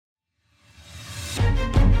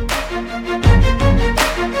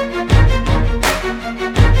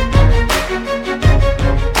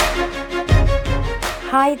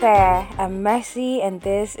Hi there, I'm Mercy, and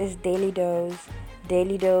this is Daily Dose.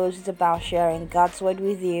 Daily Dose is about sharing God's Word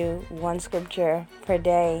with you, one scripture per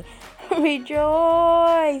day.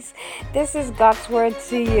 Rejoice! This is God's Word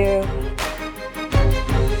to you.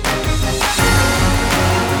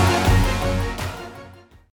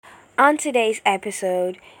 On today's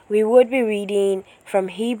episode, we would be reading from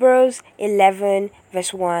Hebrews 11,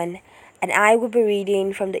 verse 1, and I will be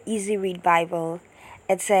reading from the Easy Read Bible.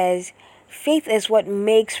 It says, "Faith is what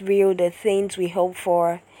makes real the things we hope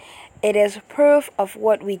for. It is proof of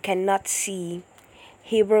what we cannot see."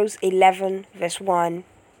 Hebrews 11, verse 1.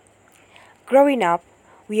 Growing up,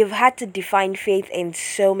 we have had to define faith in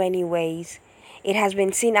so many ways. It has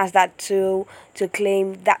been seen as that tool to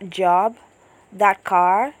claim that job, that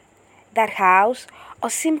car, that house, or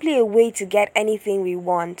simply a way to get anything we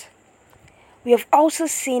want. We have also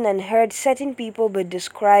seen and heard certain people be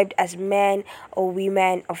described as men or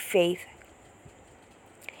women of faith.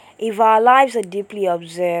 If our lives are deeply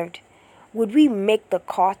observed, would we make the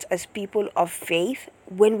cut as people of faith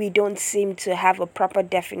when we don't seem to have a proper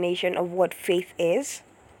definition of what faith is?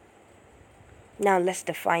 Now let's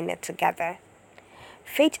define it together.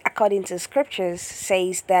 Faith, according to scriptures,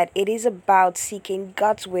 says that it is about seeking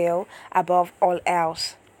God's will above all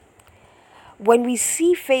else. When we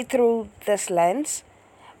see faith through this lens,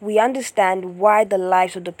 we understand why the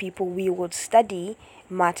lives of the people we would study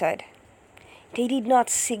mattered. They did not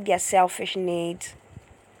seek their selfish needs.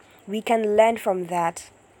 We can learn from that.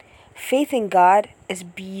 Faith in God is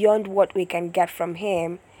beyond what we can get from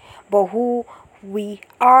Him, but who we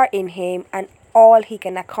are in Him and all He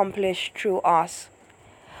can accomplish through us.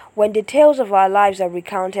 When the tales of our lives are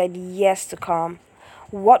recounted years to come,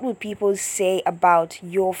 what would people say about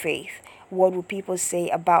your faith? What would people say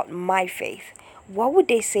about my faith? What would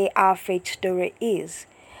they say our faith story is?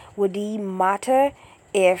 Would it matter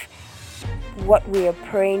if what we are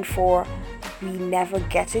praying for, we never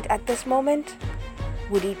get it at this moment?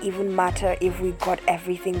 Would it even matter if we got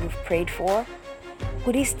everything we've prayed for?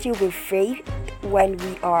 Would it still be faith when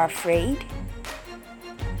we are afraid?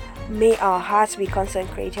 May our hearts be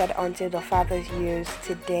consecrated unto the Father's use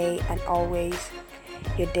today and always.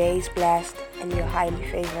 Your day is blessed and you're highly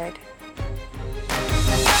favored.